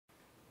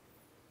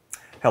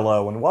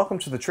Hello and welcome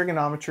to the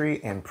Trigonometry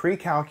and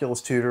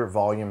Pre-Calculus Tutor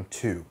Volume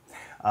 2.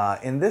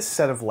 In this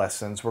set of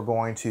lessons we're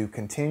going to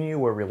continue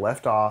where we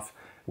left off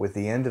with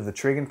the end of the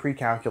Trig and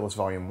Pre-Calculus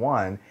Volume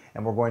 1,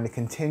 and we're going to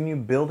continue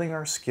building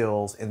our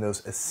skills in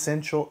those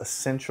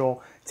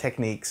essential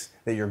techniques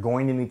that you're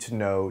going to need to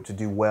know to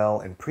do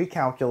well in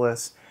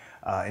pre-calculus,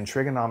 in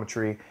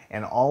trigonometry,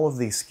 and all of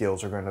these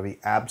skills are going to be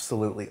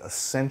absolutely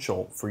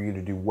essential for you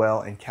to do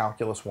well in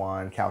Calculus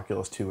 1,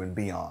 Calculus 2, and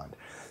beyond.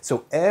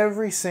 So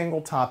every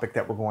single topic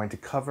that we're going to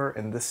cover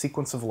in this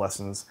sequence of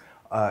lessons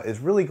is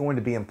really going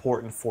to be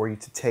important for you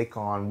to take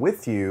on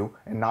with you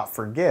and not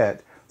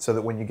forget, so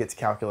that when you get to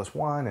Calculus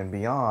 1 and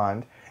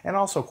beyond, and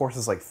also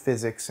courses like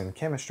physics and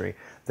chemistry,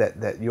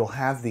 that you'll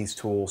have these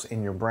tools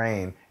in your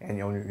brain and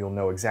you'll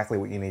know exactly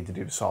what you need to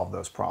do to solve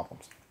those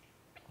problems.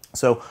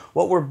 So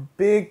what we're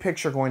big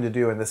picture going to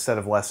do in this set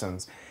of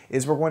lessons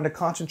is we're going to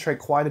concentrate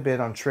quite a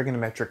bit on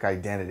trigonometric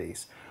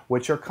identities,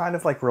 which are kind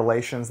of like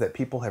relations that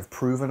people have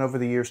proven over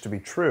the years to be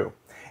true.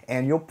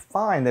 And you'll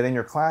find that in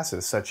your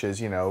classes, such as,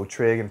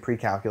 trig and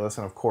pre-calculus,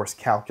 and of course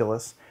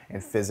calculus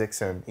and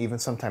physics, and even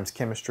sometimes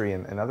chemistry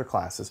and other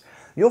classes,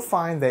 you'll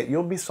find that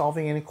you'll be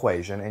solving an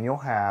equation and you'll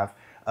have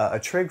a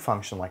trig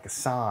function like a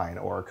sine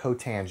or a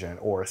cotangent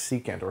or a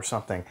secant or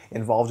something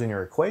involved in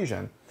your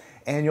equation,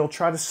 and you'll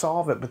try to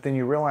solve it, but then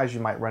you realize you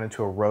might run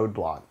into a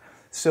roadblock.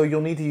 So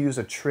you'll need to use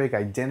a trig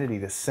identity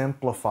to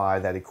simplify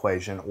that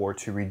equation or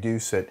to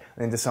reduce it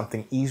into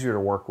something easier to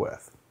work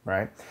with,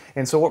 right?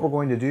 And so what we're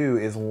going to do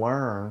is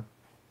learn,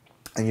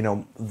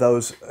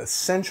 those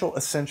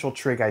essential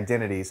trig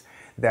identities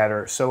that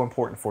are so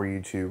important for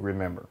you to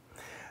remember.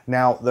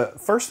 Now, the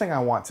first thing I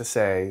want to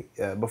say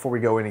before we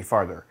go any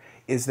farther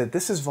is that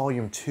this is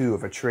volume 2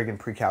 of a trig and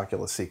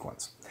pre-calculus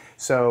sequence.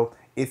 So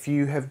if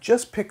you have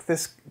just picked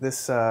this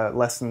set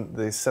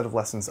of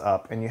lessons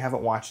up and you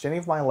haven't watched any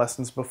of my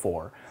lessons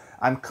before,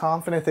 I'm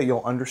confident that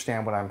you'll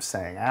understand what I'm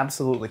saying,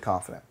 absolutely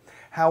confident.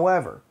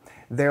 However,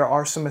 there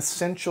are some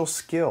essential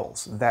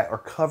skills that are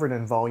covered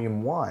in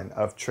volume 1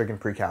 of Trig and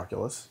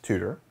Pre-Calculus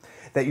Tutor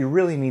that you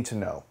really need to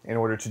know in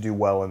order to do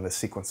well in this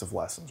sequence of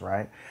lessons,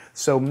 right?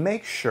 So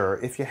make sure,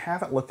 if you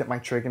haven't looked at my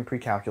Trig and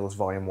Pre-Calculus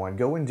volume 1,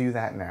 go and do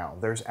that now.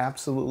 There's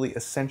absolutely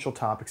essential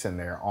topics in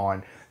there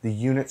on the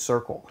unit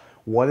circle.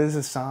 What is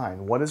a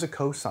sine? What is a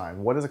cosine?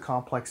 What is a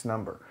complex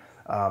number?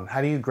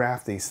 How do you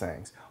graph these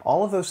things?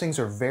 All of those things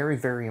are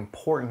very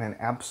important and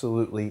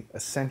absolutely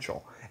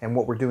essential. And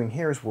what we're doing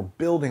here is we're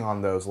building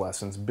on those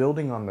lessons,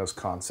 building on those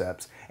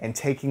concepts, and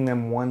taking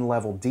them one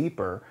level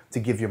deeper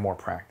to give you more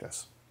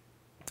practice.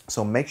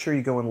 So make sure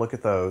you go and look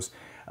at those.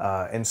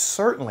 And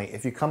certainly,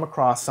 if you come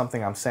across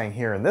something I'm saying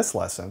here in this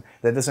lesson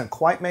that doesn't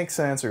quite make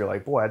sense, or you're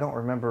like, boy, I don't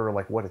remember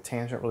what a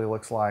tangent really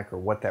looks like or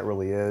what that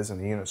really is in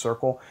the unit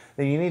circle,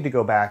 then you need to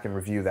go back and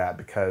review that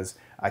because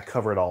I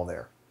cover it all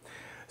there.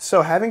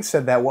 So having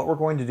said that, what we're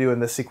going to do in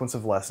this sequence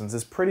of lessons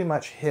is pretty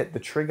much hit the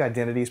trig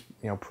identities,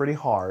 pretty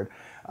hard,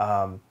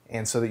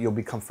 and so that you'll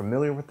become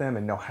familiar with them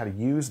and know how to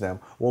use them.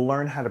 We'll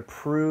learn how to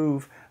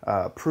prove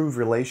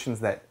relations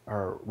that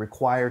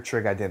require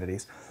trig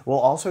identities.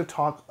 We'll also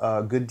talk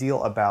a good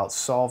deal about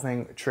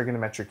solving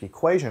trigonometric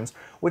equations,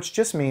 which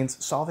just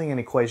means solving an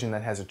equation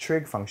that has a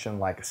trig function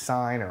like a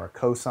sine or a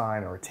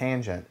cosine or a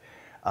tangent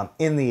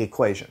in the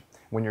equation.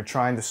 When you're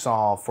trying to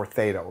solve for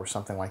theta or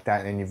something like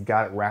that and you've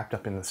got it wrapped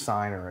up in the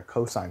sine or a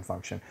cosine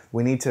function,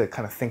 we need to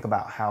kind of think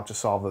about how to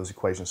solve those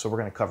equations. So we're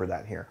going to cover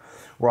that here.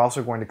 We're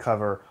also going to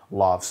cover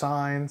law of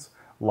sines,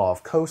 law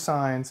of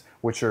cosines,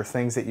 which are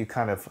things that you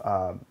kind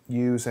of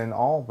use in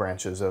all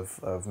branches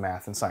of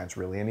math and science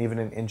really, and even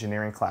in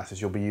engineering classes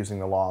you'll be using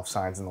the law of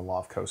sines and the law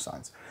of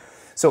cosines.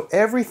 So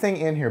everything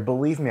in here,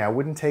 believe me, I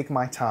wouldn't take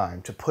my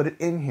time to put it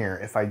in here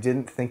if I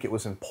didn't think it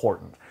was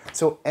important.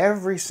 So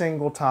every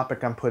single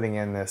topic I'm putting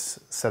in this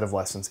set of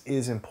lessons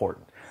is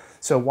important.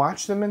 So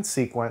watch them in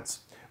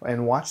sequence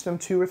and watch them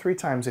 2 or 3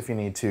 times if you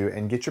need to,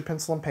 and get your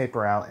pencil and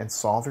paper out and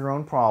solve your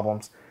own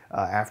problems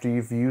after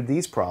you've viewed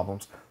these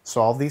problems.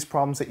 Solve these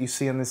problems that you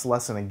see in this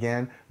lesson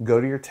again,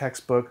 go to your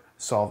textbook,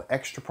 solve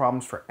extra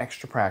problems for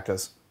extra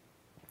practice,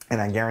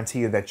 and I guarantee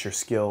you that your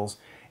skills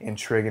in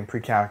trig and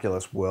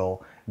pre-calculus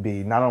will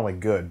be not only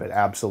good, but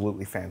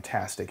absolutely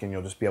fantastic, and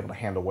you'll just be able to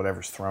handle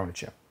whatever's thrown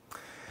at you.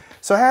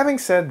 So having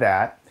said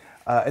that,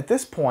 at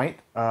this point,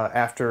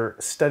 after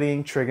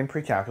studying trig and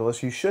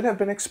pre-calculus, you should have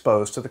been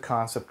exposed to the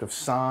concept of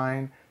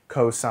sine,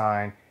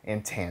 cosine,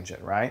 and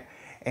tangent, right?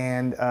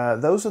 And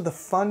those are the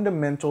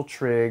fundamental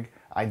trig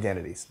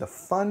identities,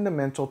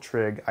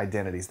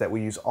 that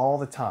we use all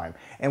the time.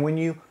 And when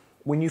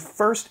you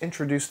first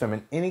introduce them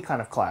in any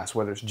kind of class,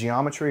 whether it's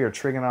geometry or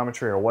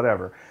trigonometry or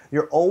whatever,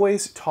 you're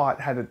always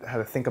taught how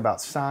to think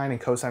about sine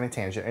and cosine and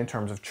tangent in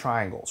terms of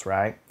triangles,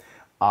 right?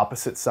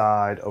 Opposite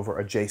side over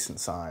adjacent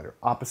side, or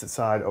opposite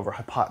side over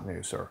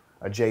hypotenuse, or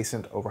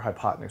adjacent over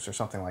hypotenuse, or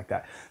something like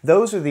that.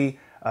 Those are the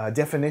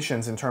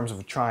definitions in terms of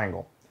a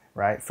triangle,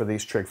 right, for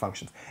these trig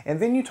functions. And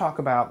then you talk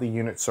about the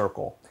unit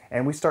circle,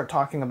 and we start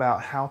talking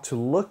about how to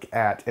look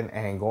at an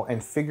angle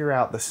and figure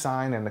out the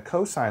sine and the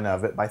cosine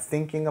of it by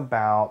thinking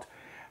about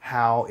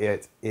how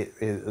it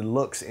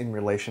looks in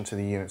relation to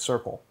the unit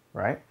circle,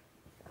 right?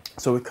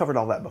 So we've covered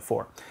all that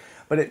before.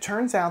 But it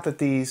turns out that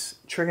these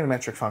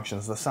trigonometric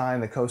functions, the sine,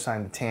 the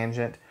cosine, the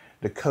tangent,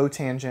 the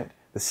cotangent,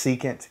 the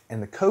secant,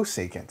 and the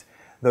cosecant,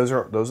 those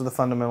are the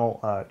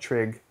fundamental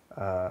trig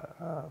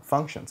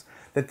functions,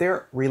 that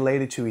they're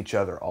related to each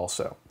other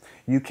also.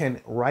 You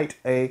can write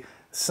a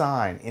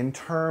sine in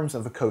terms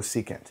of a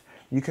cosecant.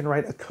 You can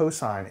write a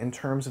cosine in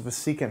terms of a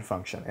secant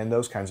function and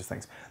those kinds of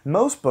things.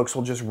 Most books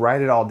will just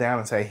write it all down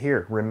and say,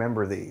 here,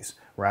 remember these,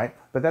 right?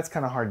 But that's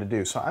kind of hard to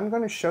do. So I'm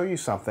going to show you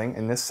something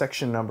in this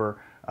section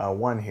number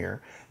 1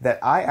 here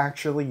that I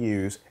actually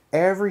use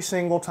every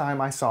single time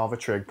I solve a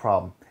trig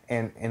problem.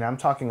 And I'm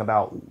talking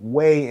about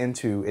way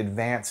into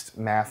advanced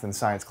math and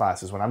science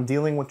classes. When I'm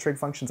dealing with trig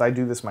functions, I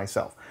do this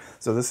myself.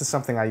 So this is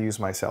something I use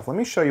myself. Let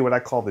me show you what I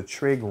call the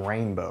trig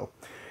rainbow.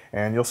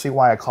 And you'll see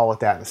why I call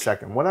it that in a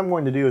second. What I'm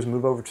going to do is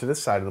move over to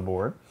this side of the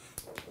board,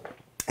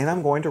 and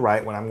I'm going to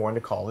write what I'm going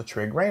to call the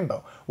trig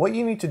rainbow. What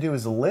you need to do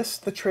is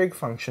list the trig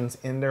functions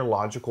in their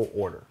logical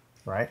order,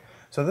 right?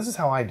 So this is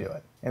how I do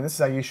it, and this is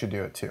how you should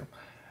do it too.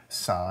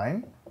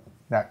 Sine,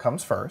 that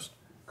comes first,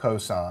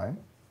 cosine,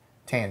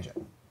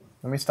 tangent.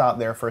 Let me stop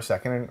there for a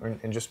second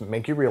and just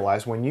make you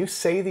realize when you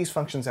say these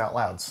functions out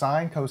loud,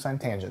 sine, cosine,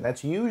 tangent,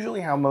 that's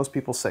usually how most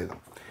people say them.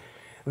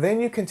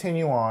 Then you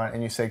continue on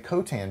and you say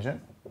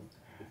cotangent,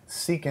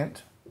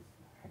 secant,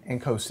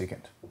 and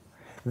cosecant.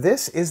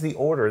 This is the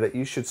order that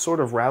you should sort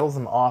of rattle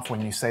them off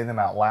when you say them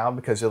out loud,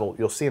 because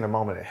you'll see in a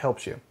moment it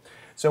helps you.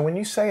 So when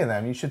you say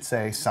them, you should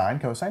say sine,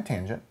 cosine,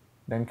 tangent,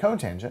 then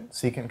cotangent,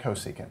 secant,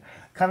 cosecant.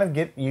 Kind of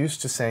get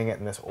used to saying it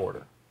in this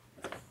order.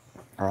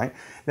 All right.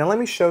 Now let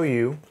me show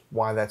you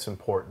why that's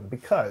important,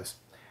 because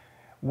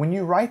when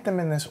you write them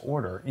in this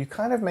order, you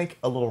kind of make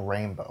a little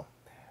rainbow.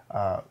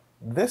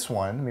 This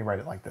one, let me write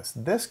it like this.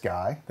 This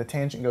guy, the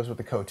tangent goes with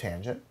the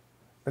cotangent,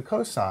 the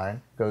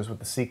cosine goes with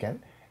the secant,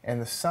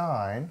 and the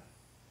sine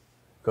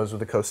goes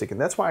with the cosecant.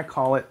 That's why I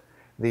call it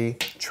the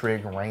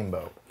trig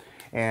rainbow.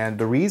 And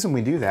the reason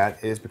we do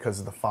that is because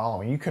of the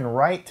following. You can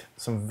write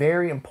some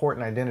very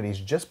important identities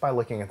just by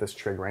looking at this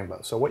trig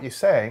rainbow. So what you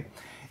say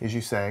is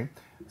you say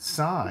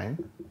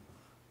sine,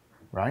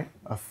 right,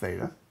 of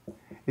theta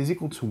is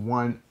equal to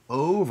 1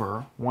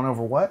 over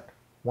what?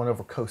 1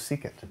 over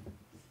cosecant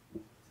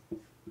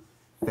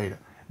theta.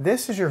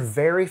 This is your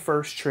very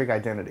first trig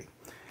identity,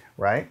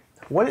 right?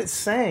 What it's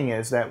saying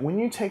is that when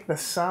you take the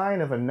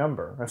sine of a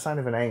number, the sine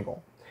of an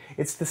angle,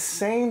 it's the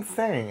same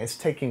thing as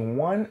taking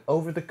 1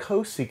 over the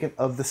cosecant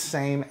of the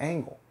same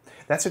angle.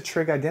 That's a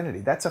trig identity.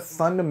 That's a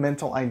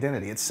fundamental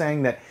identity. It's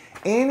saying that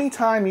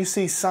anytime you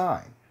see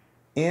sine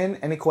in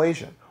an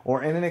equation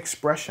or in an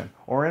expression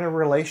or in a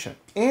relation,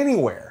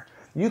 anywhere,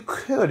 you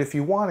could, if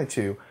you wanted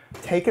to,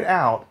 take it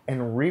out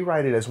and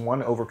rewrite it as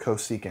 1 over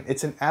cosecant.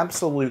 It's an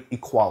absolute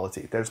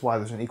equality. That's why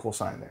there's an equal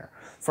sign there.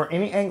 For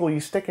any angle you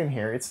stick in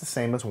here, it's the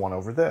same as 1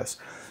 over this.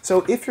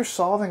 So if you're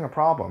solving a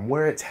problem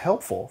where it's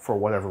helpful, for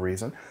whatever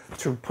reason,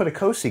 to put a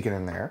cosecant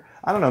in there,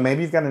 I don't know,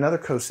 maybe you've got another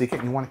cosecant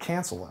and you want to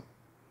cancel them,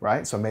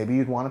 right? So maybe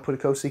you'd want to put a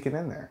cosecant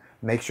in there.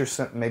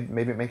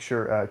 Maybe it makes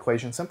your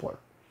equation simpler.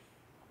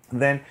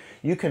 Then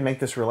you can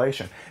make this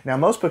relation. Now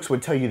most books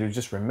would tell you to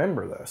just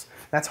remember this.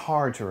 That's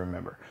hard to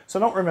remember. So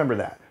don't remember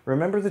that.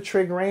 Remember the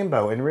trig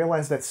rainbow and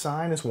realize that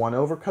sine is 1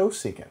 over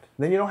cosecant.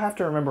 Then you don't have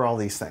to remember all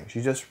these things.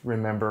 You just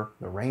remember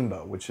the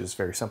rainbow, which is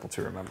very simple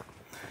to remember.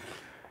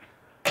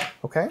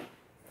 Okay,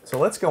 so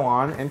let's go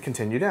on and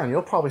continue down.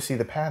 You'll probably see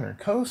the pattern.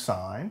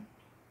 Cosine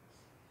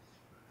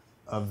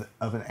of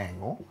an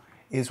angle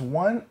is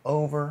 1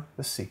 over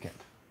the secant.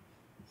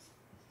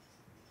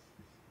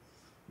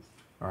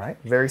 All right,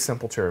 very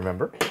simple to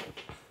remember.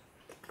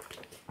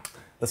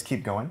 Let's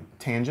keep going.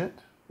 Tangent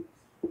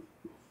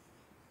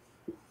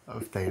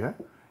of theta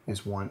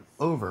is 1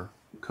 over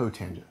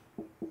cotangent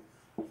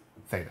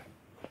theta.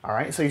 All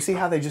right, so you see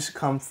how they just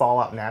fall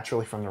out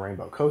naturally from the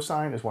rainbow.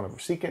 Cosine is 1 over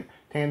secant,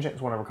 tangent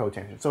is 1 over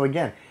cotangent. So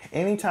again,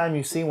 anytime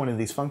you see one of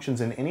these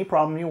functions in any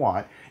problem you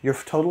want, you're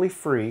totally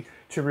free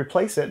to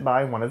replace it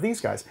by one of these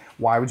guys.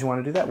 Why would you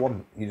want to do that? Well,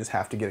 you just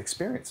have to get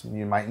experience.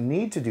 You might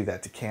need to do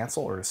that to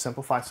cancel or to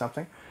simplify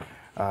something.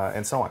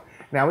 And so on.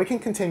 Now we can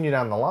continue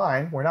down the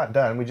line. We're not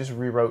done. We just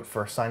rewrote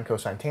for sine,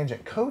 cosine,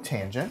 tangent.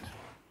 Cotangent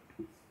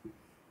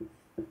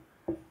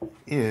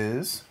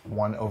is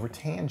 1 over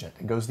tangent.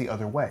 It goes the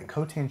other way.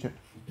 Cotangent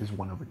is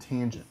 1 over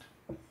tangent.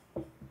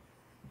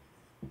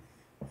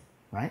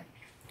 Right?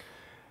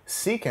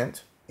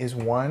 Secant is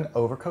 1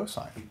 over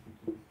cosine.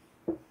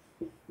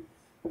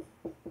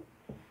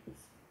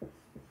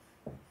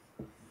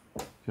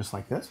 Just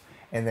like this.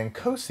 And then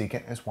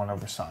cosecant is 1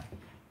 over sine.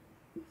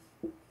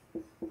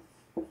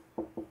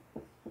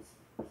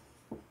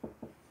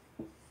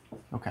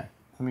 Okay,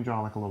 let me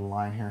draw like a little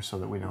line here so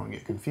that we don't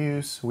get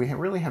confused. We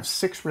really have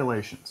 6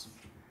 relations.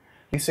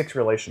 These 6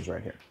 relations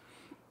right here.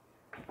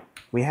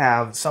 We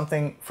have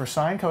something for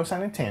sine,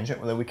 cosine, and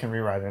tangent that we can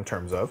rewrite in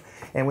terms of,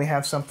 and we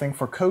have something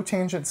for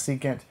cotangent,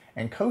 secant,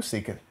 and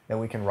cosecant that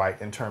we can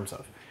write in terms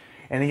of.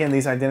 And again,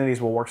 these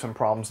identities will work some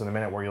problems in a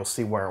minute where you'll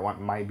see where it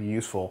might be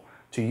useful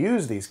to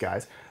use these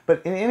guys.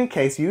 But in any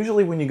case,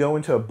 usually when you go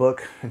into a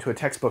book, into a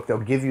textbook, they'll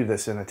give you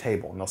this in a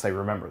table and they'll say,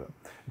 remember them.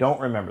 Don't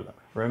remember them.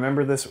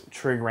 Remember this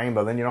trig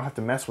rainbow. Then you don't have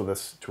to mess with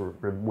this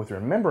with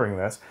remembering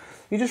this.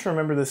 You just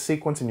remember this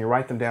sequence and you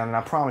write them down. And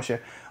I promise you,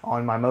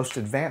 on my most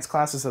advanced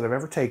classes that I've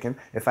ever taken,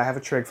 if I have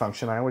a trig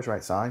function, I always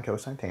write sine,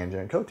 cosine,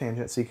 tangent,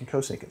 cotangent, secant,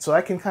 cosecant. So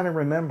I can kind of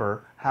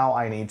remember how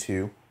I need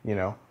to, you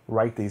know,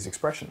 write these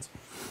expressions.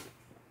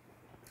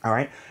 All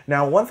right.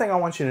 Now, one thing I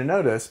want you to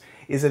notice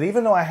is that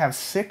even though I have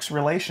 6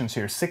 relations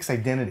here, 6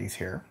 identities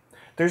here,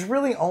 there's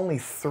really only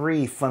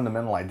 3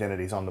 fundamental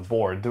identities on the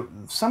board.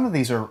 Some of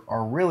these are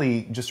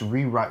really just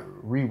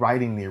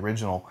rewriting the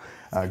original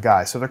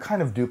guy, so they're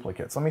kind of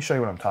duplicates. Let me show you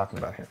what I'm talking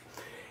about here.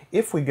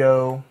 If we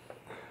go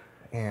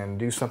and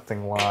do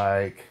something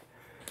like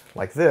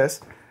this,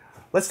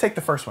 let's take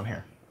the first one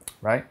here,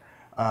 right?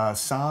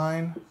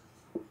 Sine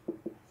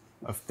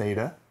of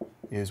theta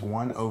is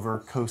 1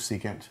 over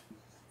cosecant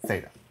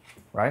theta,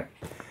 right?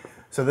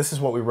 So this is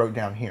what we wrote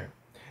down here.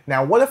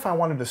 Now, what if I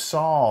wanted to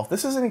solve?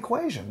 This is an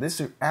equation.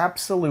 This is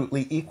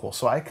absolutely equal.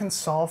 So I can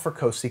solve for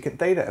cosecant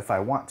theta if I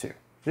want to.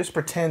 Just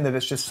pretend that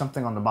it's just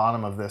something on the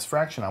bottom of this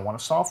fraction I want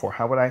to solve for.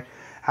 How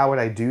would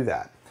I do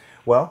that?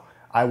 Well,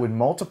 I would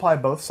multiply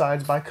both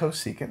sides by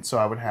cosecant. So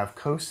I would have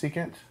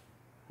cosecant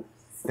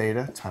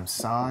theta times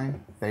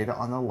sine theta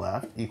on the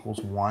left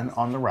equals 1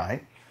 on the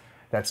right.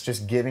 That's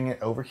just getting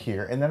it over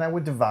here. And then I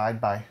would divide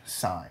by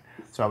sine.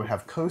 So I would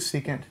have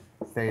cosecant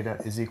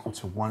theta is equal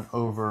to 1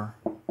 over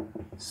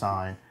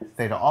sine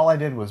theta. All I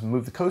did was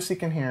move the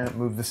cosecant here,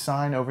 move the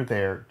sine over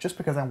there, just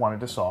because I wanted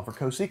to solve for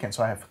cosecant.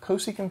 So I have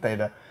cosecant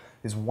theta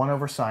is 1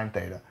 over sine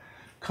theta.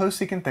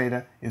 Cosecant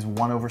theta is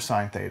 1 over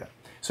sine theta.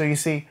 So you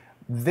see,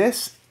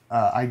 this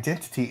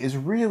identity is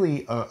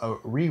really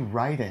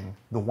rewriting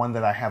the one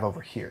that I have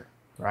over here,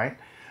 right?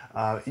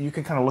 You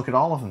can kind of look at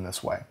all of them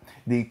this way.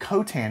 The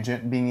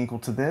cotangent being equal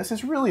to this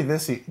is really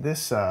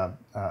this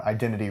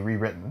identity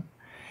rewritten.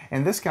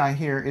 And this guy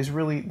here is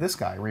really this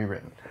guy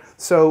rewritten.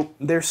 So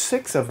there's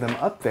 6 of them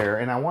up there,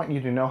 and I want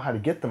you to know how to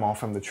get them all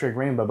from the trig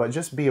rainbow, but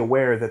just be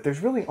aware that there's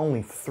really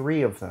only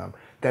 3 of them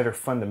that are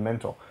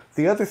fundamental.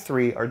 The other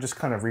 3 are just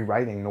kind of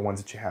rewriting the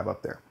ones that you have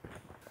up there.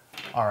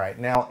 All right,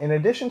 now in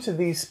addition to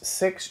these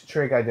 6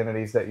 trig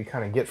identities that you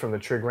kind of get from the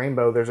trig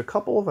rainbow, there's a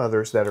couple of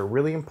others that are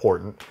really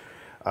important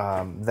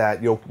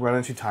that you'll run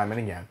into time and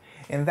again,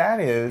 and that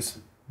is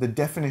the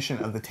definition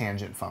of the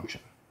tangent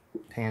function.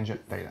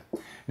 Tangent theta.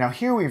 Now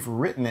here we've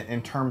written it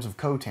in terms of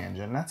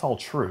cotangent, and that's all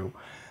true,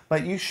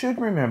 but you should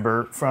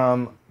remember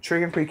from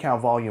Trig and Pre-Cal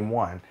Volume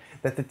 1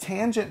 that the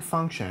tangent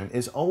function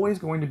is always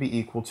going to be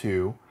equal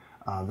to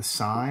the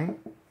sine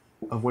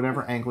of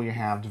whatever angle you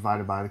have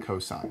divided by the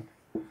cosine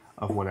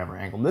of whatever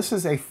angle. This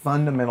is a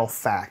fundamental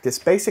fact. This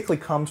basically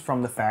comes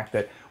from the fact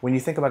that when you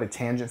think about a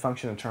tangent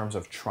function in terms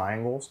of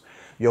triangles,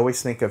 you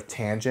always think of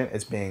tangent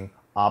as being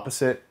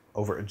opposite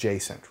over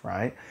adjacent,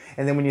 right?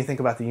 And then when you think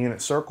about the unit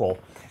circle,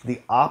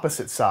 the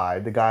opposite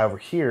side, the guy over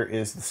here,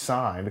 is the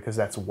sine because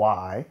that's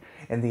y,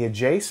 and the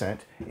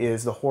adjacent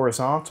is the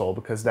horizontal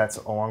because that's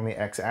along the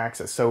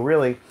x-axis. So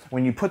really,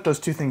 when you put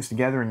those two things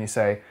together and you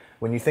say,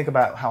 when you think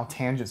about how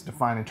tangent's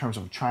defined in terms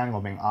of a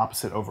triangle being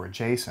opposite over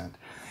adjacent,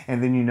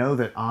 and then you know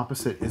that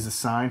opposite is a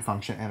sine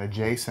function and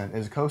adjacent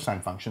is a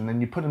cosine function,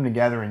 then you put them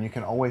together and you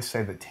can always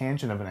say that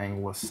tangent of an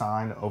angle is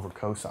sine over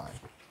cosine.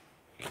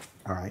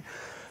 All right.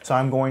 So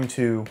I'm going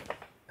to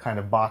kind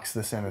of box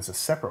this in as a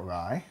separate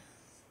guy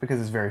because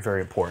it's very,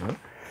 very important.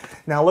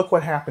 Now look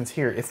what happens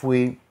here. If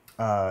we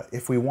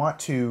want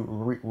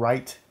to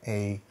write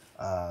a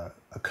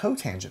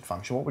cotangent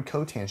function, what would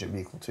cotangent be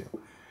equal to?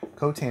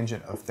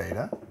 Cotangent of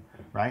theta,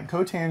 right?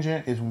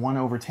 Cotangent is 1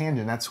 over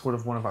tangent. That's sort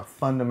of one of our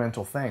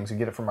fundamental things. We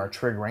get it from our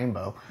trig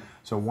rainbow.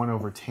 So 1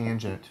 over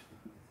tangent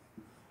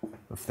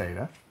of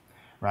theta,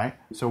 right?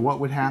 So what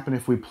would happen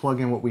if we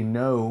plug in what we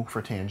know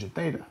for tangent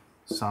theta?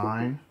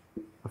 Sine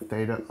of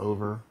theta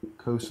over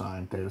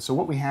cosine theta. So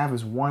what we have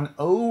is 1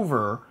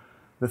 over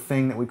the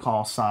thing that we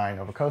call sine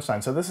over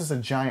cosine. So this is a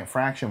giant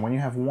fraction. When you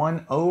have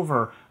 1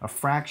 over a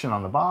fraction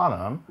on the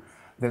bottom,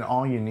 then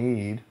all you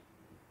need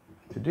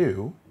to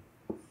do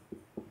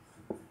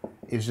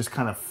is just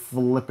kind of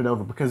flip it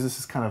over, because this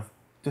is kind of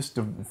just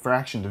a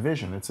fraction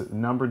division. It's a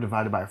number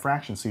divided by a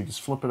fraction, so you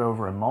just flip it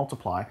over and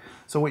multiply.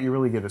 So what you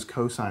really get is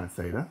cosine of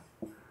theta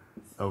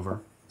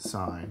over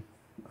sine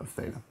of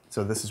theta.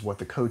 So this is what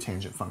the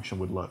cotangent function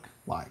would look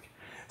like.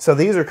 So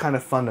these are kind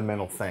of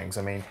fundamental things.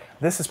 I mean,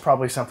 this is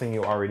probably something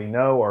you already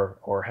know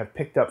or have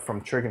picked up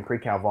from Trig and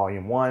Pre-Cal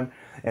Volume 1,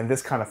 and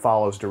this kind of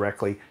follows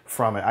directly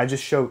from it. I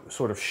just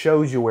sort of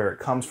shows you where it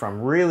comes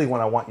from. Really, what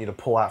I want you to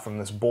pull out from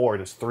this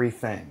board is 3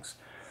 things.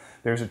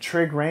 There's a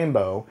trig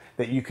rainbow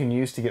that you can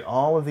use to get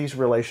all of these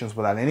relations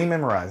without any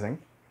memorizing.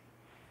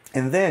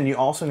 And then you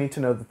also need to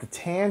know that the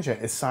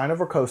tangent is sine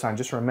over cosine.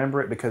 Just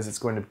remember it because it's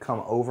going to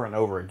come over and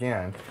over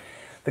again.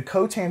 The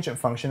cotangent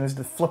function is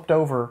the flipped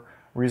over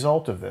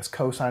result of this,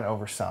 cosine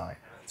over sine.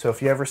 So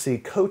if you ever see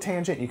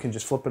cotangent, you can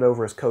just flip it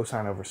over as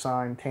cosine over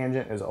sine.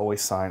 Tangent is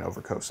always sine over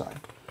cosine.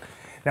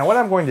 Now what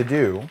I'm going to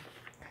do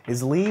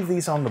is leave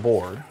these on the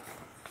board,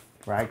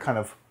 right? Kind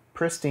of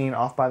pristine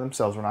off by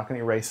themselves. We're not going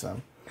to erase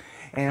them.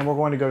 And we're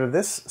going to go to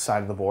this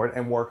side of the board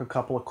and work a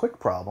couple of quick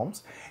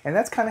problems. And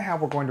that's kind of how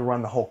we're going to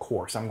run the whole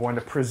course. I'm going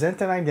to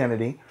present an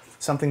identity,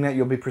 something that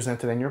you'll be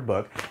presented in your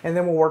book, and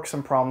then we'll work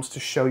some problems to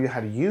show you how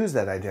to use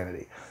that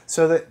identity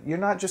so that you're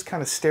not just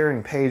kind of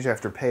staring page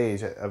after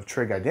page of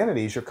trig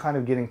identities, you're kind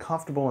of getting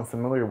comfortable and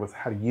familiar with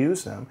how to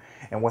use them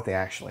and what they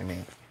actually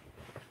mean.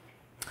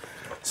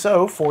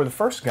 So for the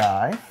first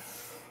guy,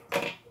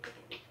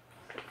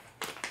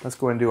 let's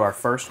go ahead and do our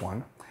first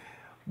one.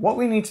 What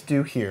we need to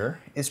do here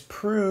is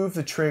prove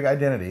the trig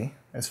identity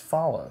as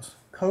follows.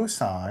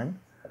 Cosine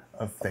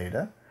of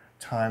theta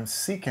times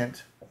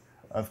secant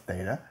of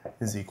theta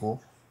is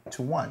equal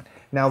to 1.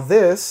 Now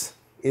this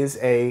is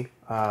a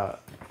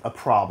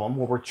problem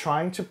where we're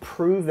trying to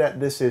prove that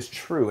this is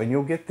true, and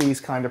you'll get these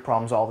kind of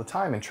problems all the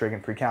time in trig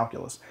and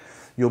pre-calculus.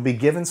 You'll be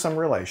given some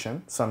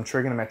relation, some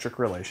trigonometric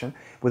relation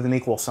with an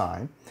equal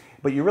sign,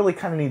 but you really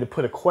kind of need to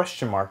put a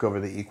question mark over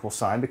the equal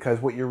sign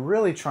because what you're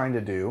really trying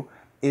to do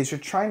is you're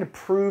trying to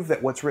prove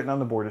that what's written on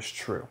the board is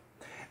true.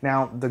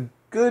 Now the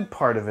good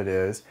part of it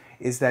is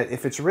that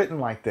if it's written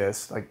like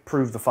this, like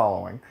prove the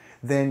following,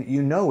 then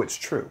you know it's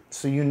true.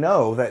 So you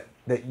know that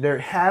there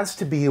has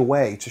to be a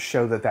way to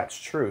show that that's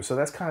true. So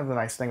that's kind of the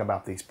nice thing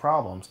about these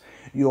problems.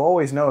 You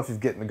always know if you've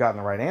gotten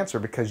the right answer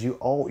because you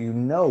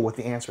know what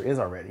the answer is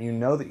already. You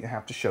know that you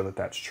have to show that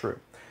that's true.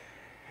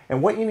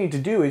 And what you need to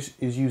do is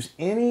use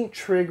any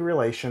trig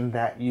relation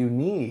that you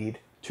need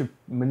to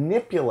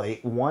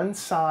manipulate one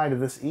side of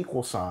this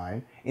equal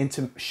sign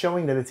into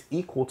showing that it's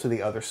equal to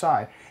the other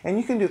side. And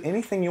you can do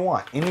anything you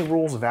want. Any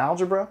rules of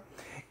algebra,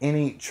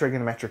 any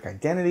trigonometric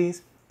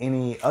identities,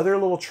 any other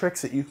little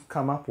tricks that you can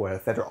come up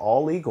with that are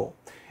all legal.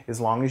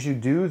 As long as you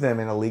do them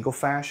in a legal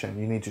fashion,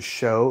 you need to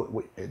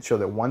show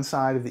that one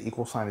side of the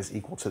equal sign is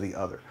equal to the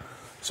other.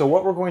 So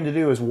what we're going to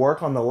do is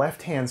work on the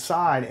left-hand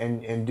side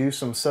and do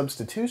some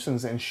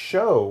substitutions and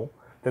show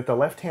that the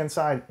left-hand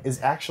side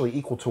is actually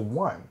equal to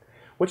 1,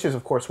 which is,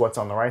 of course, what's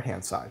on the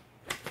right-hand side.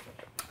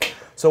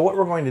 So what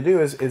we're going to do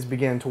is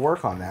begin to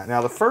work on that.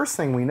 Now, the first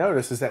thing we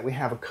notice is that we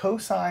have a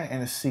cosine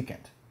and a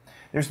secant.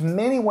 There's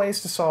many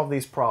ways to solve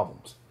these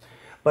problems.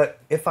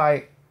 But if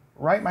I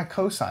write my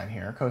cosine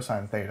here,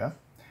 cosine theta,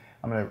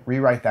 I'm going to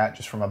rewrite that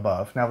just from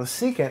above. Now the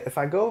secant, if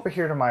I go over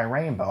here to my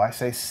rainbow, I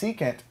say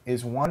secant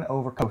is 1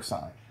 over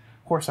cosine.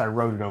 Of course I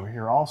wrote it over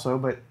here also,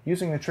 but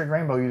using the trig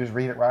rainbow you just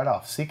read it right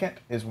off. Secant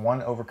is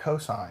 1 over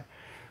cosine,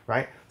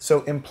 right?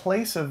 So in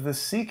place of the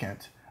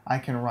secant, I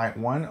can write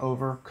 1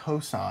 over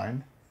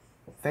cosine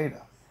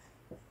theta.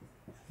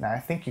 Now I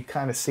think you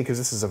kind of see, because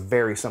this is a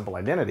very simple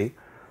identity,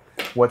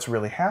 what's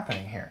really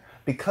happening here.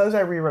 Because I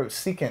rewrote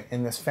secant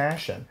in this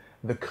fashion,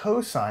 the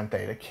cosine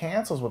theta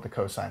cancels with the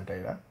cosine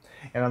theta,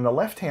 and on the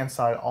left-hand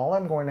side, all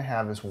I'm going to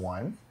have is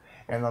 1,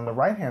 and on the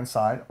right-hand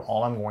side,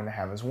 all I'm going to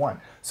have is 1.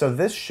 So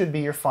this should be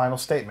your final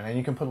statement, and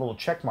you can put a little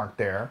check mark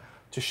there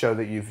to show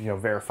that you've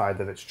verified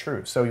that it's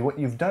true. So what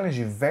you've done is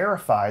you've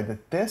verified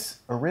that this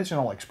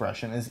original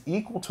expression is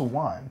equal to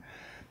 1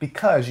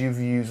 because you've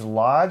used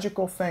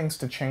logical things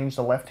to change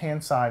the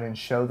left-hand side and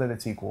show that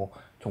it's equal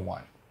to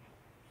 1.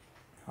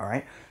 All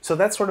right, so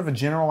that's sort of a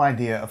general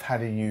idea of how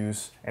to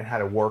use and how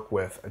to work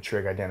with a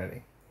trig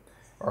identity,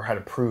 or how to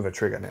prove a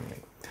trig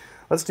identity.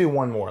 Let's do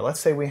one more. Let's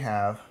say we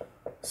have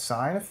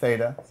sine of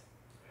theta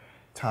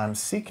times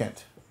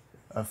secant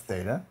of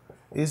theta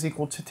is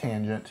equal to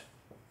tangent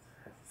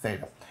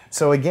theta.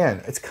 So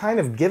again, it's kind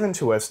of given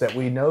to us that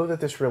we know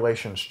that this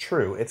relation is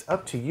true. It's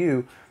up to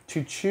you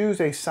to choose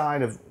a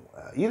side of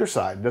either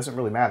side, it doesn't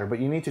really matter, but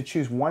you need to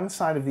choose one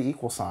side of the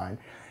equal sign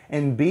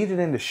and beat it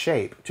into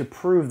shape to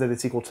prove that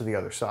it's equal to the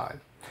other side.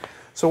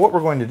 So what we're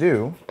going to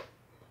do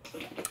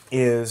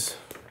is,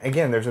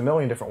 again, there's a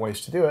million different ways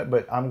to do it,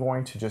 but I'm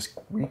going to just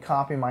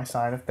recopy my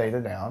sine of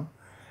theta down.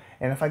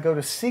 And if I go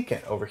to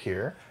secant over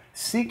here,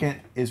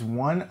 secant is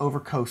 1 over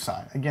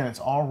cosine. Again, it's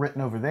all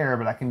written over there,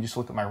 but I can just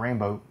look at my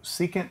rainbow.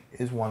 Secant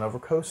is 1 over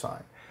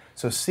cosine.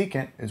 So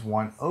secant is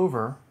 1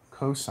 over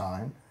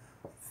cosine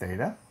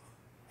theta,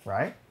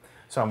 right?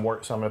 So I'm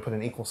going to put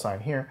an equal sign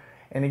here.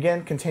 And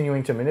again,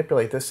 continuing to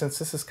manipulate this, since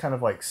this is kind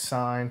of like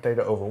sine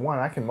theta over 1,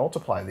 I can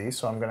multiply these.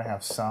 So I'm going to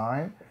have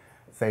sine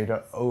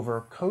theta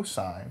over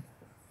cosine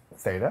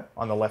theta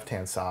on the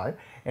left-hand side.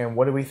 And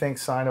what do we think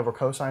sine over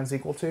cosine is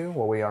equal to?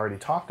 Well, we already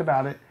talked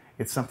about it.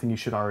 It's something you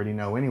should already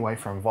know anyway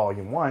from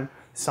volume 1.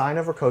 Sine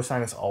over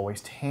cosine is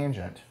always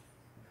tangent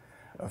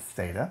of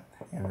theta,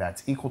 and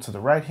that's equal to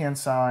the right-hand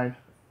side,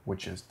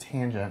 which is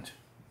tangent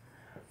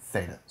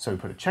theta. So we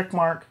put a check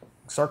mark,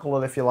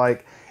 circle it if you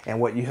like, and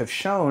what you have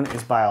shown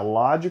is by a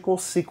logical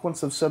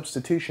sequence of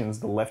substitutions,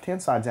 the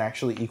left-hand side is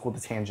actually equal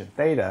to tangent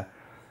theta,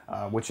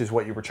 which is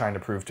what you were trying to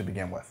prove to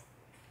begin with.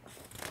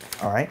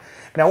 All right,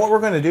 now what we're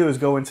going to do is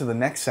go into the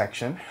next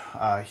section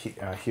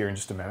here in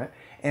just a minute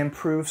and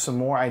prove some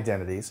more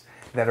identities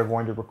that are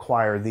going to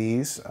require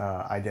these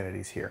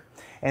identities here.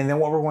 And then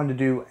what we're going to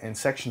do in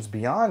sections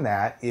beyond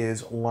that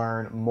is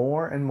learn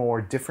more and more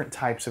different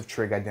types of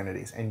trig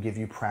identities and give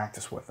you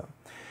practice with them.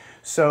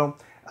 So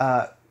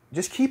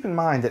just keep in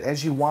mind that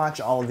as you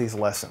watch all of these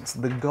lessons,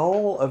 the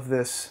goal of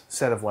this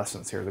set of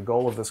lessons here, the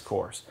goal of this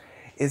course,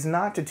 is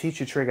not to teach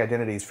you trig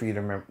identities for you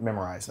to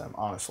memorize them,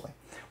 honestly.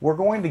 We're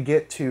going to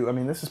get to, I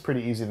mean, this is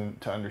pretty easy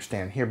to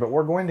understand here, but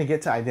we're going to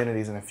get to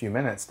identities in a few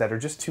minutes that are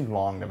just too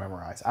long to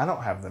memorize. I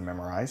don't have them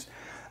memorized.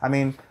 I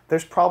mean,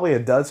 there's probably a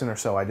dozen or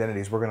so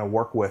identities we're going to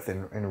work with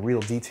in real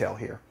detail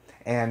here,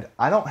 and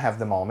I don't have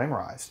them all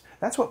memorized.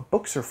 That's what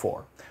books are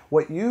for.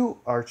 What you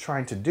are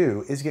trying to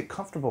do is get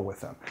comfortable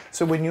with them.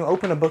 So when you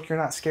open a book, you're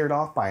not scared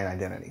off by an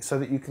identity, so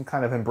that you can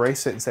kind of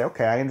embrace it and say,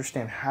 okay, I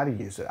understand how to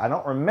use it. I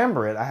don't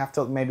remember it. I have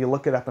to maybe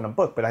look it up in a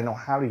book, but I know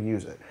how to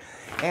use it.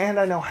 And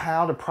I know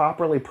how to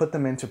properly put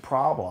them into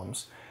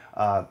problems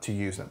to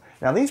use them.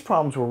 Now, these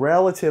problems were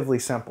relatively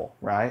simple,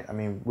 right? I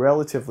mean,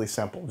 relatively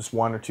simple, just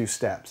 1 or 2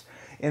 steps.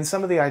 In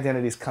some of the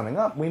identities coming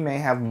up, we may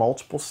have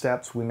multiple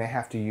steps. We may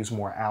have to use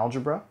more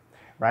algebra,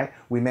 right?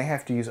 We may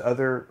have to use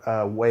other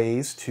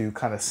ways to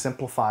kind of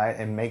simplify it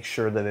and make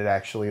sure that it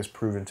actually is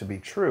proven to be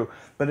true.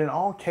 But in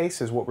all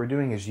cases, what we're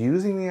doing is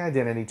using the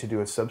identity to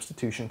do a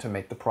substitution to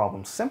make the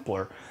problem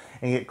simpler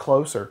and get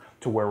closer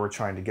to where we're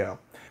trying to go.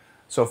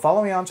 So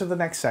follow me on to the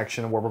next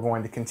section where we're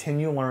going to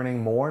continue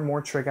learning more and more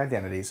trig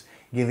identities,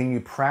 giving you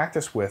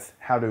practice with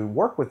how to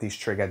work with these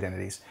trig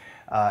identities.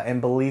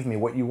 And believe me,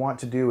 what you want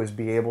to do is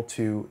be able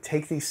to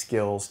take these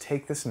skills,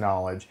 take this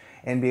knowledge,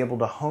 and be able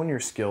to hone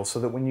your skills so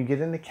that when you get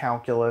into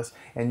calculus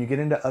and you get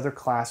into other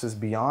classes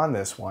beyond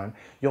this one,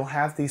 you'll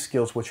have these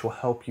skills which will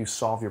help you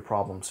solve your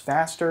problems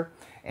faster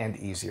and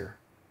easier.